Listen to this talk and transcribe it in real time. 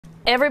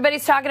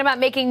Everybody's talking about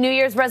making New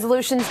Year's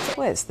resolutions.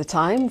 Well, it's the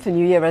time for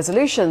New Year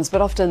resolutions, but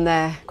often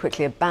they're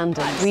quickly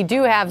abandoned. We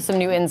do have some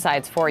new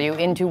insights for you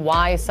into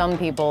why some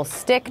people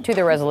stick to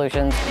their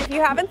resolutions. If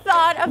you haven't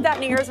thought of that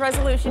New Year's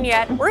resolution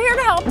yet, we're here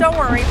to help, don't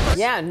worry.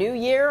 Yeah, New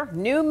Year,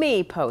 New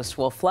Me post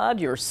will flood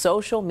your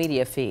social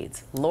media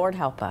feeds. Lord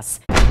help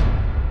us.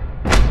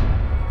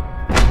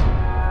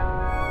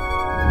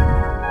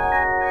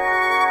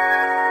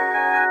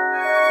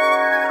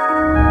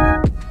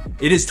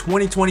 It is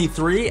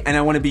 2023, and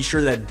I want to be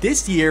sure that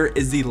this year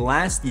is the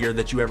last year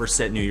that you ever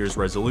set New Year's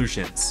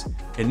resolutions.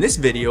 In this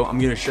video, I'm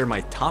going to share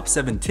my top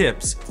 7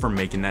 tips for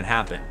making that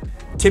happen.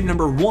 Tip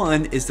number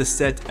 1 is to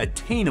set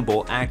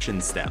attainable action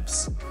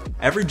steps.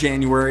 Every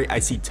January, I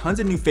see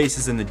tons of new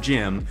faces in the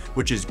gym,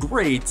 which is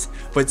great,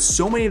 but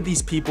so many of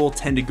these people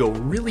tend to go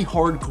really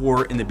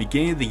hardcore in the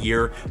beginning of the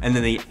year, and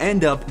then they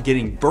end up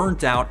getting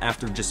burnt out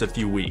after just a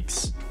few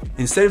weeks.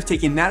 Instead of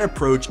taking that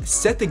approach,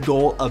 set the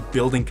goal of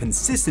building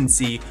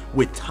consistency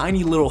with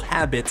tiny little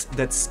habits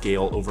that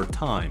scale over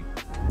time.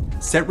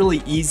 Set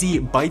really easy,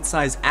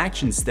 bite-sized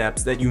action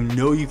steps that you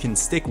know you can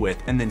stick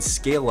with and then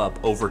scale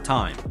up over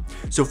time.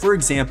 So for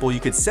example, you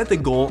could set the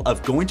goal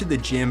of going to the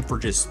gym for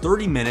just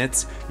 30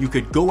 minutes. You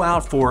could go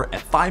out for a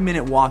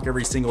 5-minute walk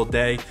every single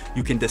day.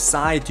 You can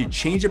decide to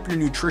change up your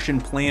nutrition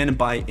plan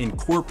by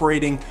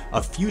incorporating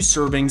a few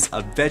servings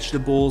of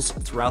vegetables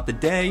throughout the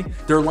day.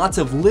 There are lots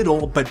of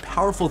little but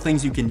powerful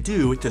things you can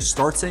do to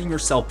start setting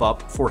yourself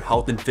up for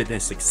health and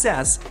fitness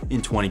success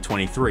in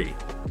 2023.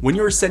 When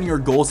you're setting your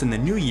goals in the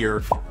new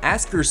year,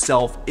 ask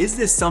yourself, is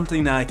this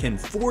something that I can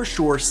for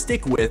sure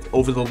stick with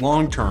over the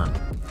long term?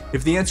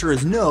 If the answer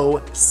is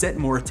no, set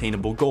more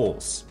attainable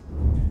goals.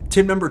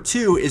 Tip number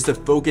 2 is to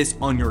focus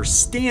on your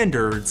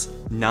standards,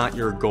 not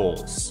your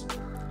goals.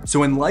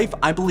 So in life,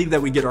 I believe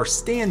that we get our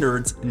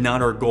standards,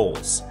 not our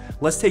goals.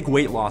 Let's take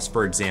weight loss,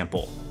 for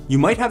example. You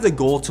might have the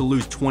goal to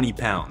lose 20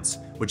 pounds,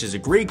 which is a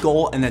great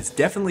goal, and that's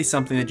definitely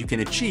something that you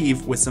can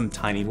achieve with some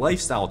tiny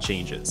lifestyle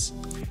changes.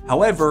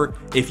 However,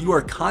 if you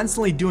are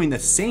constantly doing the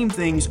same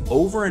things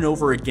over and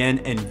over again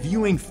and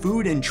viewing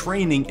food and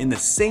training in the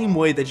same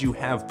way that you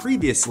have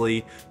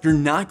previously, you're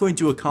not going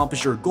to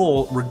accomplish your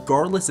goal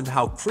regardless of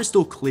how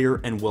crystal clear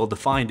and well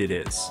defined it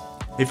is.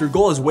 If your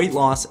goal is weight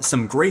loss,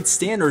 some great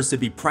standards to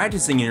be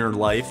practicing in your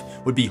life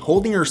would be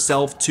holding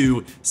yourself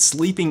to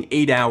sleeping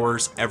 8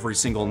 hours every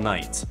single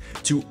night,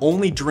 to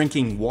only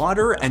drinking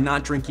water and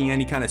not drinking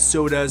any kind of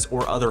sodas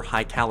or other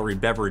high-calorie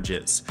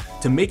beverages,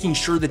 to making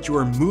sure that you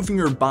are moving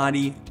your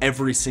body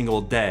every single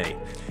day,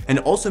 and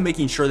also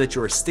making sure that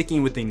you are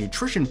sticking with a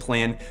nutrition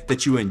plan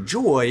that you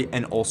enjoy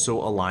and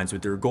also aligns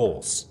with your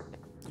goals.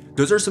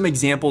 Those are some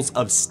examples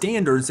of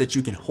standards that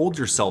you can hold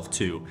yourself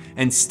to,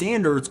 and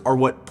standards are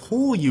what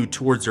pull you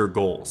towards your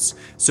goals.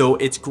 So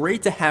it's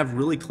great to have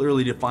really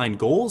clearly defined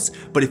goals,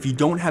 but if you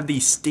don't have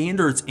these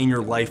standards in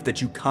your life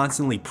that you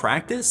constantly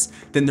practice,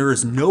 then there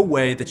is no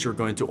way that you're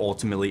going to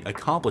ultimately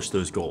accomplish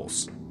those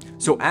goals.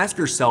 So ask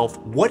yourself,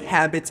 what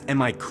habits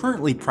am I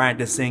currently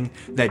practicing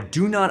that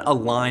do not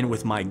align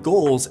with my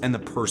goals and the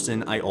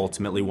person I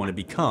ultimately want to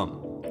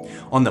become?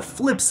 On the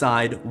flip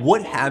side,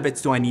 what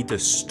habits do I need to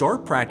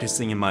start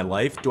practicing in my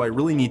life? Do I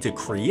really need to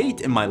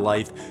create in my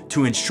life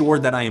to ensure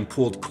that I am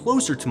pulled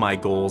closer to my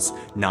goals,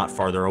 not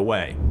farther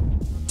away?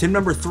 Tip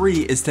number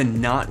 3 is to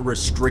not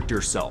restrict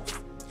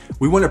yourself.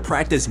 We want to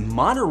practice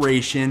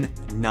moderation,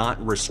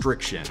 not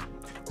restriction.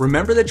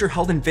 Remember that your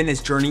health and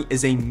fitness journey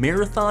is a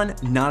marathon,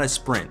 not a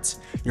sprint.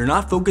 You're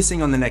not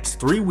focusing on the next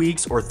 3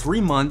 weeks or 3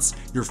 months,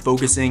 you're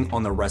focusing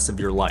on the rest of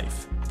your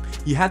life.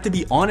 You have to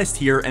be honest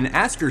here and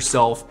ask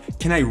yourself,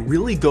 can I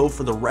really go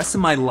for the rest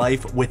of my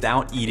life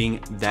without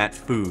eating that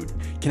food?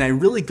 Can I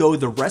really go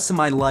the rest of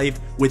my life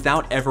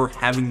without ever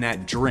having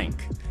that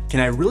drink?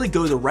 Can I really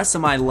go the rest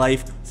of my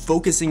life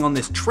focusing on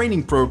this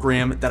training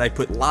program that I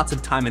put lots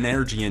of time and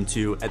energy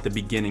into at the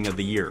beginning of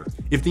the year?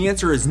 If the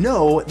answer is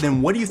no,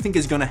 then what do you think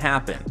is going to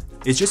happen?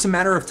 It's just a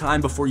matter of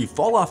time before you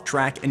fall off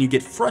track and you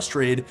get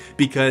frustrated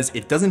because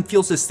it doesn't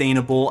feel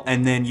sustainable,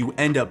 and then you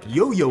end up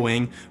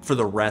yo-yoing for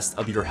the rest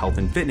of your health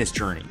and fitness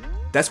journey.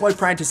 That's why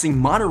practicing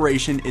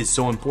moderation is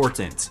so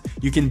important.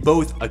 You can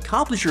both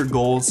accomplish your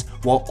goals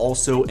while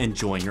also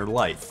enjoying your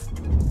life.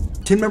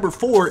 Tip number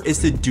 4 is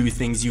to do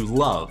things you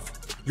love.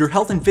 Your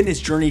health and fitness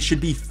journey should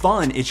be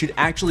fun. It should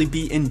actually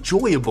be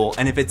enjoyable,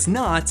 and if it's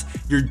not,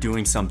 you're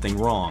doing something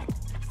wrong.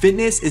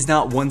 Fitness is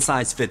not one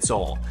size fits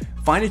all.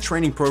 Find a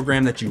training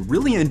program that you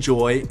really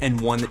enjoy and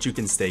one that you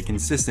can stay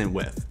consistent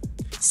with.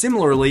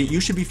 Similarly,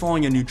 you should be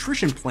following a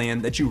nutrition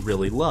plan that you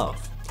really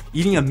love.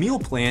 Eating a meal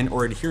plan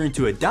or adhering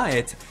to a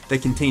diet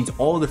that contains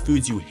all the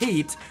foods you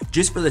hate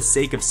just for the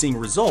sake of seeing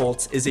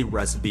results is a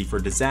recipe for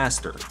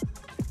disaster.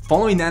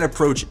 Following that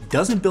approach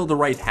doesn't build the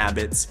right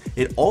habits,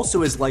 it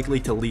also is likely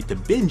to lead to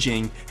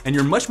binging, and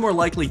you're much more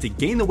likely to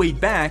gain the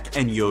weight back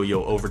and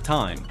yo-yo over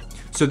time.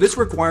 So this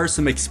requires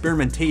some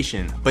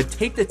experimentation, but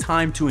take the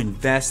time to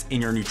invest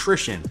in your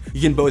nutrition.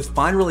 You can both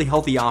find really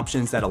healthy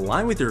options that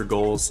align with your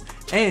goals,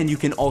 and you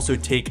can also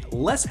take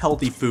less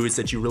healthy foods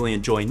that you really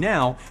enjoy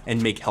now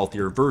and make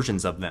healthier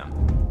versions of them.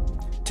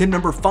 Tip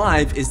number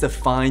 5 is to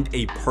find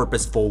a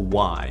purposeful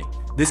why.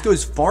 This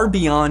goes far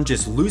beyond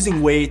just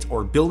losing weight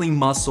or building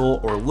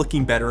muscle or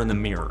looking better in the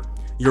mirror.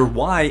 Your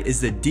why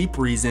is the deep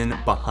reason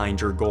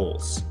behind your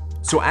goals.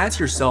 So ask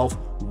yourself,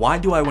 why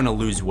do I want to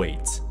lose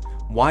weight?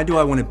 Why do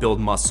I want to build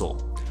muscle?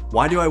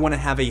 Why do I want to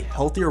have a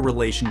healthier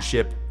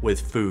relationship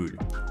with food?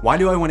 Why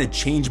do I want to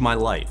change my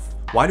life?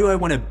 Why do I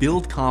want to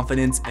build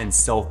confidence and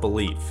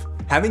self-belief?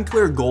 Having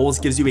clear goals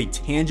gives you a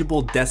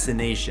tangible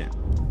destination,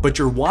 but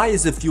your why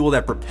is the fuel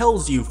that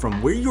propels you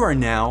from where you are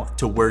now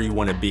to where you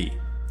want to be.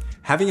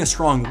 Having a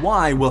strong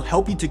why will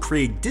help you to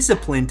create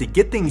discipline to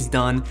get things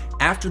done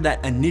after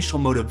that initial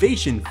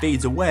motivation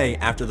fades away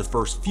after the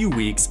first few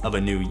weeks of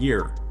a new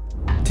year.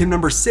 Tip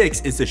number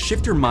 6 is to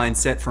shift your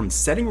mindset from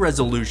setting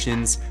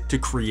resolutions to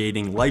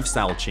creating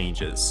lifestyle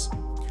changes.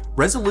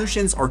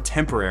 Resolutions are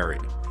temporary.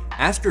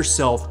 Ask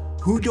yourself,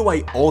 who do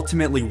I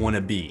ultimately want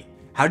to be?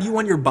 How do you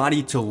want your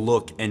body to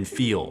look and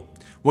feel?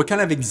 What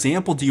kind of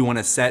example do you want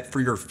to set for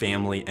your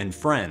family and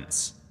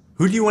friends?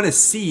 Who do you want to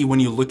see when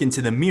you look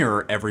into the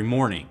mirror every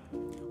morning?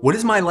 What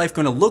is my life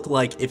going to look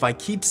like if I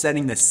keep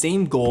setting the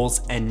same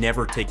goals and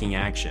never taking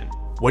action?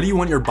 What do you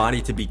want your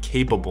body to be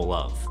capable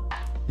of?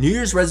 New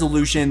Year's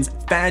resolutions,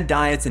 fad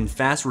diets, and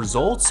fast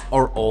results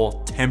are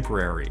all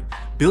temporary.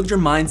 Build your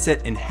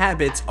mindset and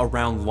habits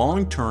around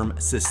long-term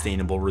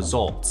sustainable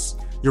results.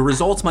 Your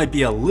results might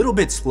be a little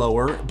bit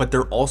slower, but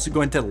they're also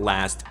going to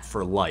last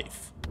for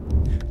life.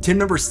 Tip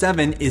number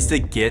 7 is to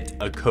get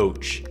a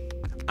coach.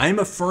 I am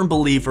a firm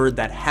believer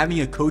that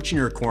having a coach in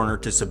your corner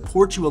to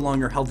support you along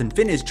your health and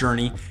fitness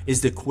journey is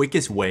the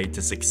quickest way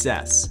to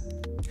success.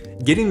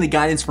 Getting the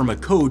guidance from a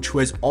coach who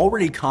has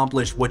already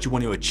accomplished what you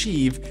want to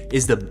achieve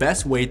is the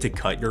best way to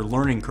cut your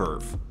learning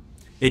curve.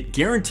 It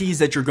guarantees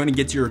that you're going to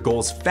get to your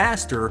goals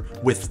faster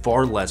with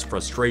far less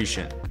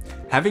frustration.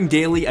 Having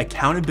daily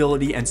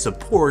accountability and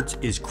support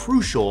is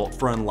crucial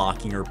for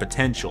unlocking your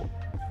potential.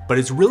 But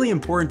it's really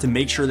important to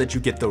make sure that you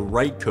get the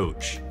right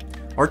coach.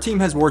 Our team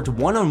has worked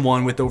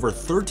one-on-one with over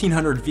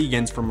 1,300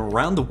 vegans from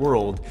around the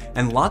world,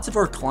 and lots of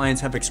our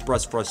clients have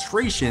expressed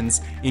frustrations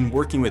in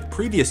working with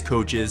previous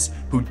coaches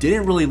who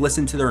didn't really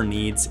listen to their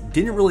needs,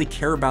 didn't really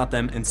care about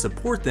them and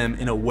support them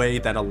in a way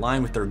that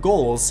aligned with their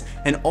goals,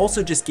 and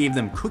also just gave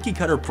them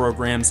cookie-cutter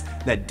programs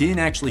that didn't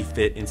actually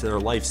fit into their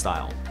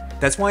lifestyle.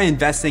 That's why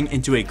investing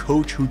into a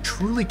coach who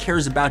truly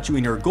cares about you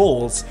and your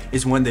goals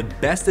is one of the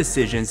best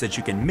decisions that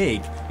you can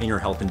make in your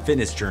health and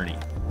fitness journey.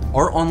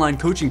 Our online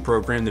coaching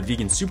program, the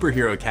Vegan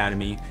Superhero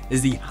Academy,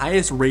 is the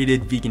highest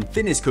rated vegan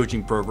fitness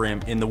coaching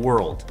program in the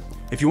world.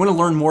 If you want to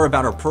learn more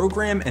about our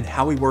program and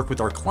how we work with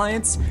our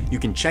clients, you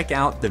can check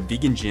out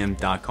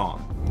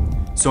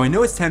thevegangym.com. So I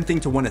know it's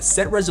tempting to want to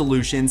set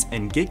resolutions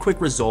and get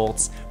quick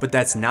results, but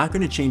that's not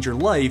going to change your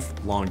life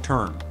long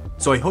term.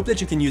 So I hope that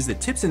you can use the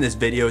tips in this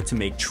video to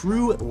make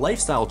true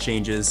lifestyle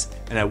changes,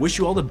 and I wish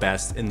you all the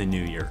best in the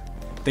new year.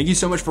 Thank you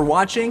so much for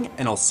watching,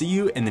 and I'll see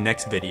you in the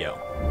next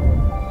video.